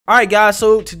All right, guys,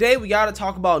 so today we got to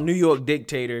talk about New York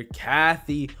dictator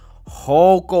Kathy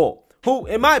Hochul, who,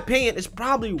 in my opinion, is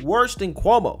probably worse than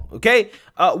Cuomo, okay?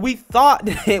 We thought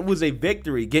that it was a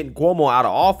victory getting Cuomo out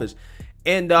of office,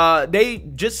 and they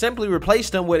just simply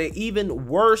replaced him with an even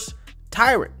worse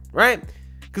tyrant, right?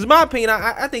 Because in my opinion,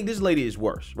 I think this lady is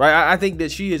worse, right? I think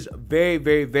that she is very,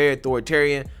 very, very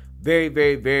authoritarian, very,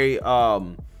 very, very,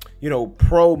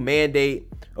 pro-mandate.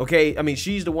 Okay, I mean,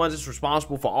 she's the one that's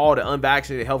responsible for all the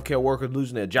unvaccinated healthcare workers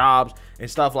losing their jobs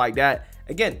and stuff like that.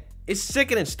 Again, it's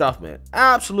sickening stuff, man.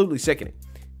 Absolutely sickening.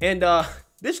 And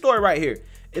this story right here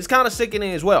is kind of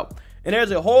sickening as well. And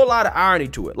there's a whole lot of irony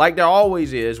to it, like there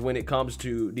always is when it comes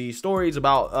to these stories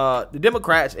about the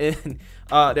Democrats and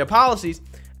their policies,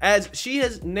 as she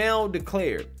has now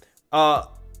declared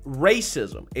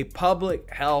racism a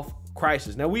public health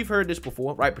crisis. Now, we've heard this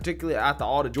before, right? Particularly after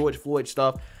all the George Floyd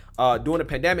stuff during the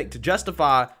pandemic, to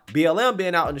justify BLM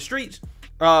being out in the streets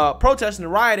protesting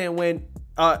and rioting when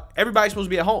everybody's supposed to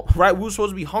be at home, right? We were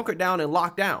supposed to be hunkered down and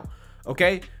locked down,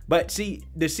 okay? But see,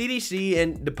 the CDC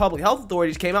and the public health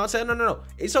authorities came out and said, no,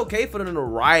 it's okay for them to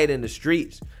riot in the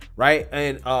streets, right?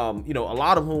 And a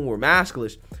lot of whom were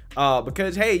maskless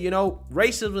because, hey,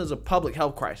 racism is a public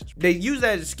health crisis. They use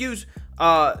that as an excuse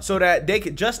so that they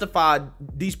could justify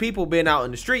these people being out in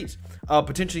the streets,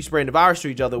 potentially spreading the virus to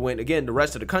each other when, again, the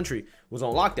rest of the country was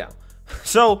on lockdown.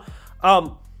 So,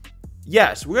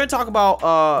 yes, we're going to talk about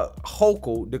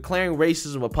Hochul declaring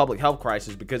racism a public health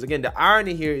crisis because, again, the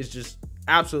irony here is just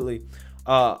absolutely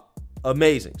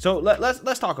amazing. So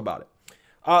let's talk about it.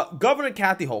 Governor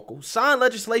Kathy Hochul signed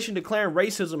legislation declaring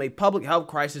racism a public health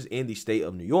crisis in the state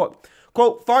of New York.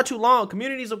 Quote, far too long,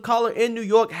 communities of color in New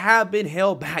York have been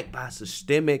held back by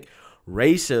systemic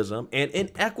racism and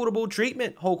inequitable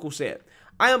treatment, Hochul said.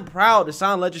 I am proud to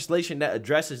sign legislation that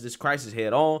addresses this crisis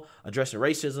head on, addressing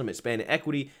racism, expanding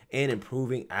equity, and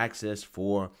improving access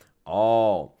for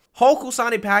all. Hochul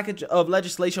signed a package of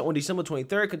legislation on December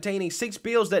 23rd containing 6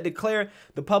 bills that declare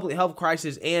the public health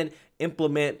crisis and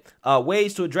implement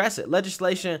ways to address it.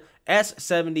 Legislation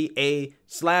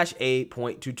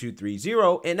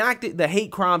S70A/A.2230 enacted the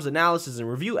Hate Crimes Analysis and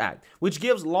Review Act, which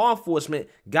gives law enforcement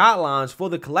guidelines for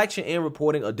the collection and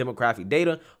reporting of demographic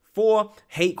data for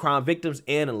hate crime victims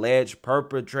and alleged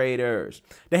perpetrators.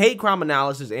 The Hate Crime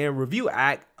Analysis and Review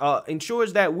Act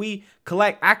ensures that we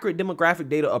collect accurate demographic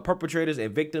data of perpetrators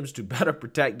and victims to better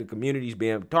protect the communities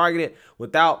being targeted.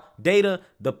 Without data,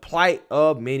 the plight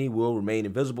of many will remain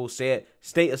invisible, said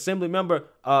State Assembly member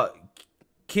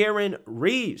Karen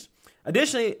Reeves.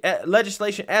 Additionally,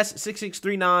 legislation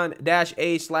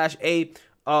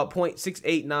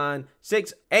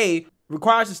S6639-A/A.6896A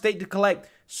requires the state to collect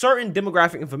certain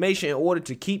demographic information in order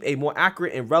to keep a more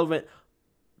accurate and relevant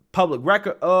public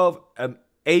record of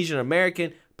Asian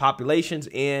American populations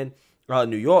in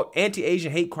New York.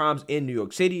 Anti-Asian hate crimes in New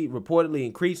York City reportedly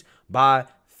increased by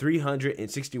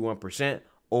 361%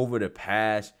 over the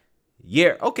past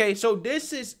year. Okay, so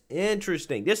this is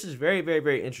interesting. This is very, very,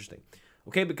 very interesting.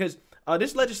 Okay, because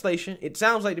this legislation, it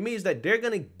sounds like to me, is that they're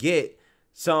going to get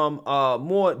some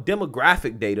more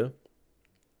demographic data,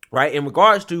 right, in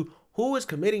regards to who is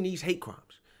committing these hate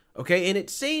crimes. Okay, and it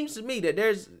seems to me that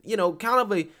there's, kind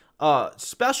of a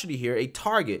specialty here, a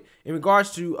target in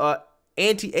regards to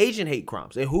anti-Asian hate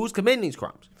crimes and who's committing these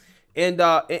crimes. And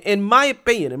in my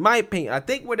opinion, I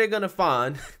think what they're going to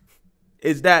find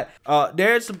is that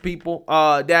there's some people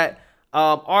that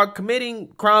are committing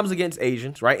crimes against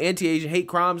Asians, right? Anti-Asian hate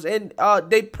crimes, and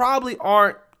they probably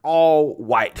aren't all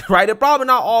white, right? They're probably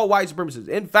not all white supremacists.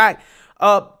 In fact,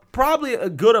 probably a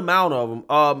good amount of them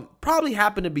probably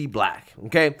happen to be black,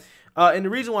 okay? And the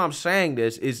reason why I'm saying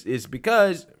this is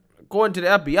because, according to the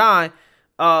FBI,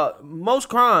 most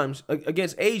crimes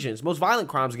against Asians, most violent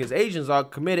crimes against Asians are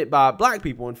committed by black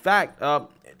people. In fact, to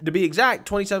be exact,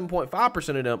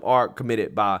 27.5% of them are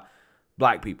committed by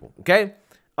black people, okay?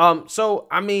 So,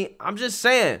 I mean, I'm just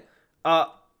saying,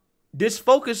 this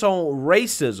focus on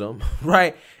racism,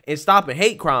 right, and stopping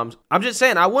hate crimes, I'm just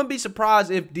saying, I wouldn't be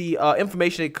surprised if the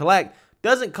information they collect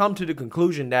doesn't come to the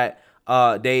conclusion that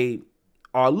they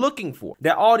are looking for,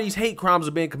 that all these hate crimes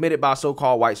are being committed by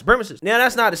so-called white supremacists. Now,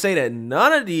 that's not to say that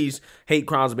none of these hate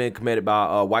crimes are being committed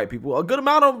by white people. A good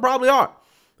amount of them probably are,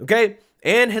 okay?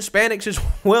 And Hispanics as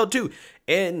well, too.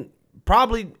 And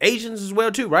probably Asians as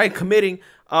well, too, right? Committing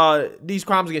these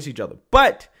crimes against each other.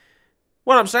 But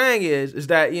what I'm saying is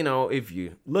that, if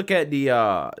you look at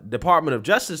the Department of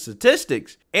Justice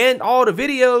statistics and all the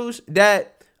videos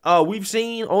that we've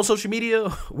seen on social media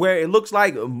where it looks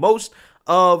like most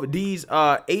of these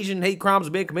Asian hate crimes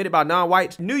are being committed by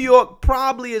non-whites, New York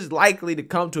probably is likely to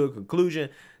come to a conclusion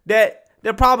that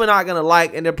they're probably not going to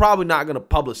like, and they're probably not going to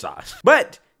publicize.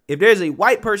 But if there's a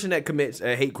white person that commits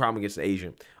a hate crime against the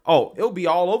Asian, oh, it'll be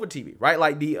all over TV, right?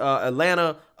 Like the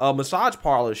Atlanta massage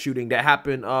parlor shooting that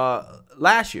happened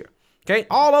last year, okay?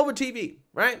 All over TV,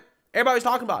 right? Everybody's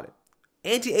talking about it.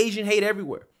 Anti-Asian hate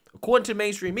everywhere, according to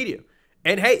mainstream media.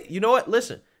 And hey, you know what?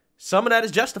 Listen, some of that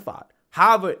is justified.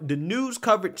 However, the news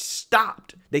coverage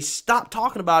stopped. They stopped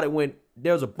talking about it when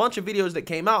there was a bunch of videos that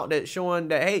came out that showing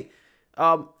that, hey,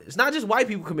 it's not just white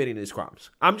people committing these crimes.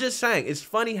 I'm just saying, it's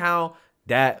funny how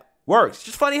that works. It's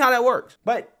just funny how that works.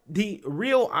 But the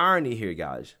real irony here,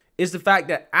 guys, is the fact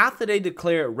that after they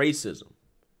declared racism,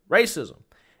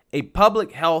 a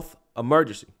public health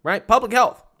emergency, right? Public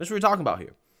health, that's what we're talking about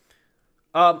here.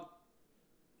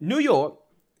 New York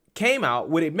came out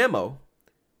with a memo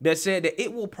that said that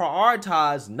it will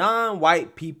prioritize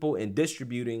non-white people in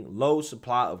distributing low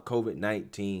supply of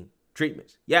COVID-19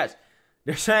 treatments. Yes,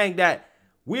 they're saying that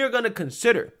we are going to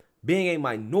consider being a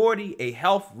minority a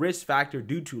health risk factor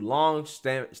due to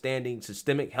long-standing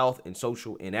systemic health and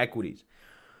social inequities.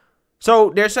 So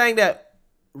they're saying that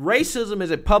racism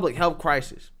is a public health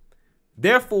crisis.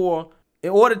 Therefore,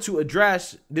 in order to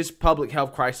address this public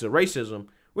health crisis of racism,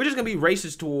 we're just going to be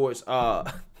racist towards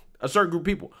a certain group of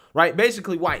people, right?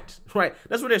 Basically whites, right?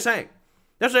 That's what they're saying.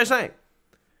 That's what they're saying.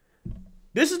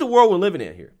 This is the world we're living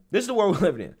in here. This is the world we're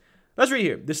living in. Let's read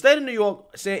here. The state of New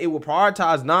York said it will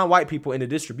prioritize non-white people in the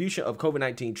distribution of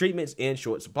COVID-19 treatments in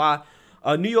short supply.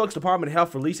 New York's Department of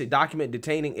Health released a document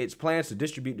detailing its plans to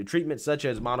distribute the treatments such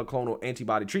as monoclonal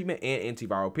antibody treatment and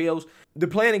antiviral pills. The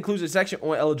plan includes a section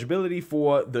on eligibility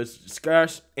for the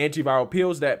scarce antiviral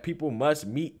pills that people must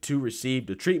meet to receive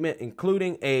the treatment,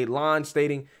 including a line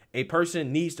stating a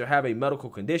person needs to have a medical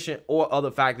condition or other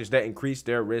factors that increase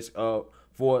their risk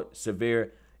for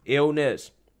severe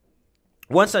illness.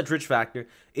 One such risk factor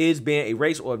is being a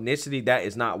race or ethnicity that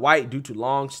is not white due to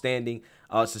long-standing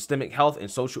systemic health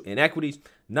and social inequities.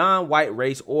 Non-white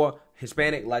race or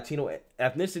Hispanic Latino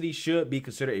ethnicity should be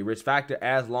considered a risk factor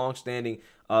as long-standing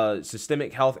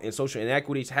systemic health and social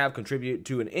inequities have contributed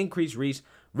to an increased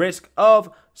risk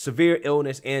of severe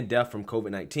illness and death from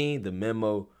COVID-19, the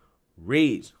memo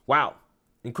reads. Wow.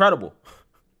 Incredible.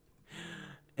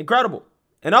 Incredible.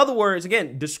 In other words,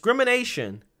 again,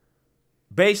 discrimination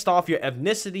based off your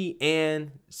ethnicity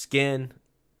and skin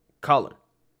color.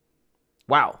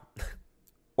 Wow.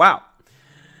 Wow.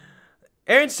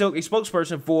 Erin Silk, a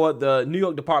spokesperson for the New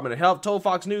York Department of Health, told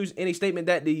Fox News in a statement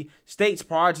that the state's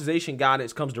prioritization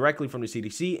guidance comes directly from the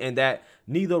CDC and that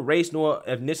neither race nor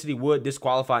ethnicity would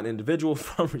disqualify an individual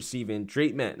from receiving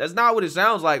treatment. That's not what it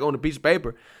sounds like on a piece of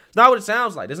paper. It's not what it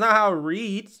sounds like. That's not how it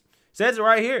reads. It says it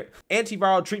right here.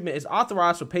 Antiviral treatment is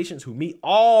authorized for patients who meet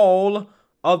all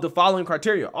of the following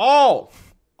criteria. All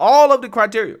of the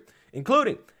criteria,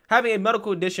 including having a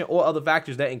medical condition or other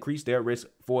factors that increase their risk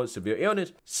for severe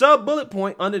illness. Sub-bullet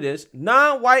point under this,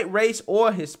 non-white race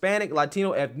or Hispanic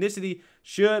Latino ethnicity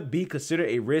should be considered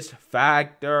a risk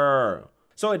factor.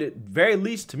 So at the very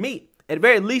least, to me, at the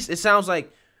very least, it sounds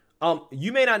like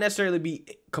you may not necessarily be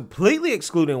completely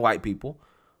excluding white people,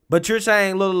 but you're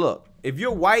saying, look, if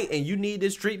you're white and you need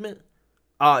this treatment,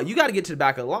 you got to get to the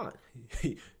back of the line.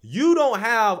 You don't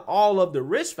have all of the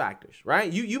risk factors,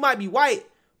 right? You might be white,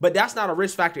 but that's not a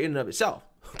risk factor in and of itself,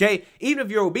 okay? Even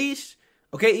if you're obese,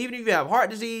 okay, even if you have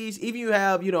heart disease, even if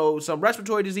you have, some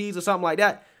respiratory disease or something like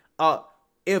that,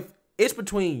 if it's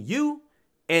between you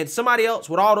and somebody else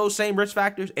with all those same risk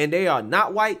factors and they are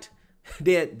not white,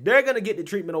 then they're going to get the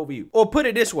treatment over you. Or put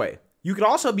it this way, you could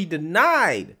also be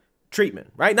denied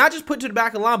treatment, right? Not just put to the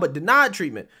back of the line, but denied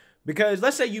treatment. Because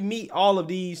let's say you meet all of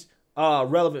these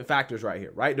relevant factors right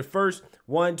here, right? The first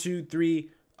 1, 2, 3,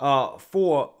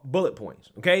 4 bullet points,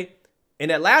 okay?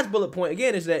 And that last bullet point,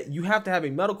 again, is that you have to have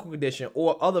a medical condition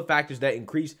or other factors that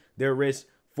increase their risk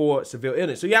for severe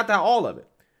illness. So you have to have all of it.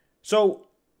 So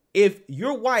if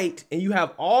you're white and you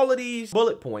have all of these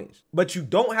bullet points, but you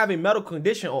don't have a medical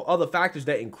condition or other factors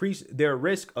that increase their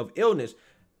risk of illness,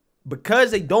 because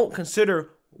they don't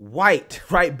consider white,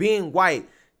 right, being white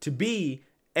to be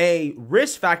a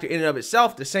risk factor in and of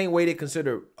itself, the same way they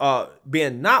consider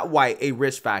being not white a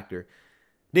risk factor,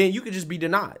 then you could just be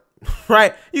denied,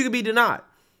 right? You could be denied.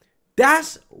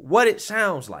 That's what it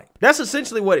sounds like. That's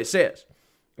essentially what it says,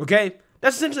 okay?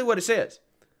 That's essentially what it says.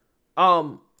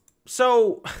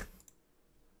 So,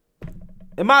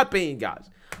 in my opinion, guys,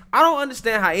 I don't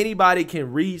understand how anybody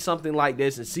can read something like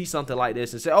this and see something like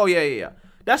this and say, oh, yeah.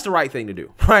 That's the right thing to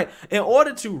do, right? In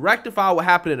order to rectify what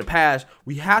happened in the past,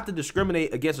 we have to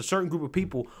discriminate against a certain group of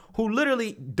people who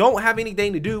literally don't have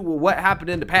anything to do with what happened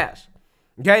in the past,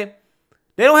 okay?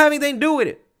 They don't have anything to do with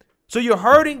it. So you're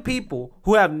hurting people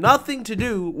who have nothing to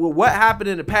do with what happened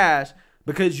in the past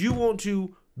because you want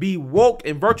to be woke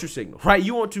and virtue signal, right?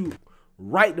 You want to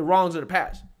right the wrongs of the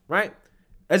past, right?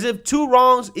 As if two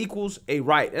wrongs equals a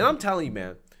right. And I'm telling you,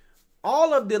 man,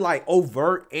 all of the like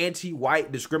overt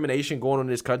anti-white discrimination going on in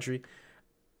this country,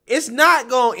 it's not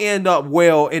going to end up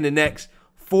well in the next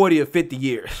 40 or 50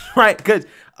 years, right? Because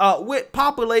with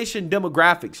population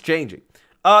demographics changing,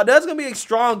 there's going to be a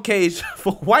strong case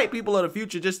for white people in the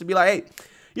future just to be like, hey,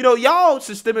 you know, y'all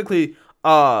systemically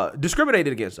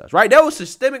discriminated against us, right? There was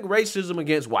systemic racism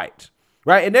against whites,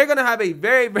 right? And they're going to have a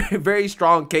very, very, very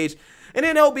strong case. And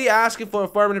then they'll be asking for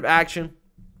affirmative action,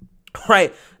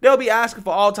 right? They'll be asking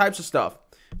for all types of stuff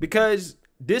because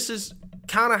this is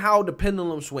kind of how the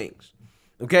pendulum swings,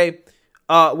 okay?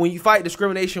 When you fight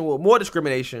discrimination with more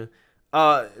discrimination,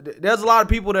 there's a lot of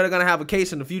people that are going to have a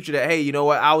case in the future that, hey, you know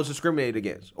what, I was discriminated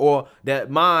against, or that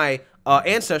my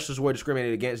ancestors were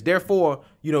discriminated against. Therefore,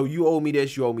 you know, you owe me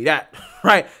this, you owe me that,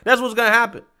 right? That's what's going to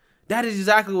happen. That is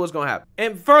exactly what's going to happen.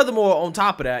 And furthermore, on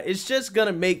top of that, it's just going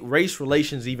to make race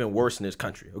relations even worse in this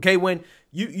country, okay? When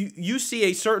you see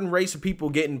a certain race of people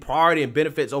getting priority and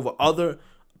benefits over other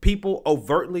people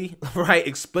overtly, right,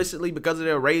 explicitly because of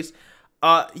their race,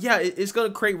 yeah, it's going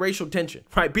to create racial tension,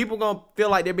 right? People going to feel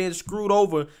like they're being screwed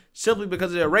over simply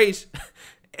because of their race.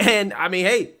 And I mean,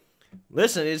 hey,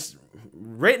 listen, it's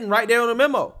written right there on the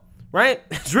memo, right?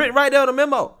 It's written right there on the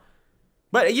memo.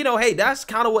 But, you know, hey, that's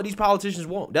kind of what these politicians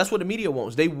want. That's what the media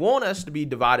wants. They want us to be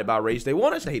divided by race. They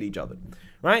want us to hate each other,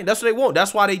 right? That's what they want.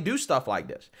 That's why they do stuff like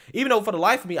this. Even though for the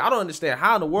life of me, I don't understand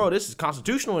how in the world this is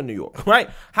constitutional in New York, right?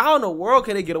 How in the world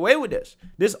can they get away with this?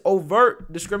 This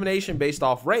overt discrimination based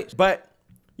off race. But,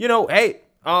 you know, hey,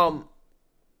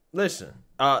 listen,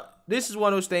 this is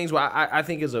one of those things where I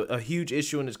think is a huge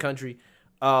issue in this country.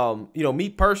 You know, me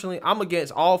personally, I'm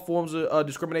against all forms of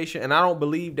discrimination, and I don't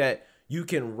believe that you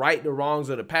can right the wrongs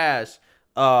of the past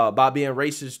by being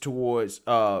racist towards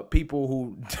people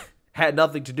who had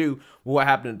nothing to do with what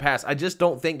happened in the past. I just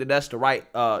don't think that that's the right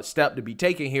step to be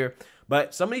taken here.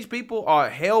 But some of these people are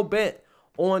hell-bent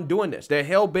on doing this. They're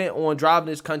hell-bent on driving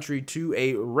this country to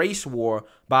a race war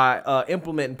by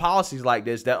implementing policies like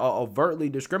this that are overtly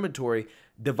discriminatory,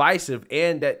 divisive,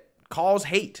 and that cause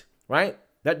hate, right?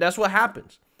 That's what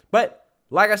happens. But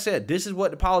like I said, this is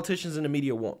what the politicians and the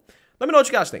media want. Let me know what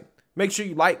you guys think. Make sure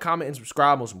you like, comment, and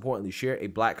subscribe. Most importantly, share a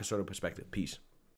Black conservative perspective. Peace.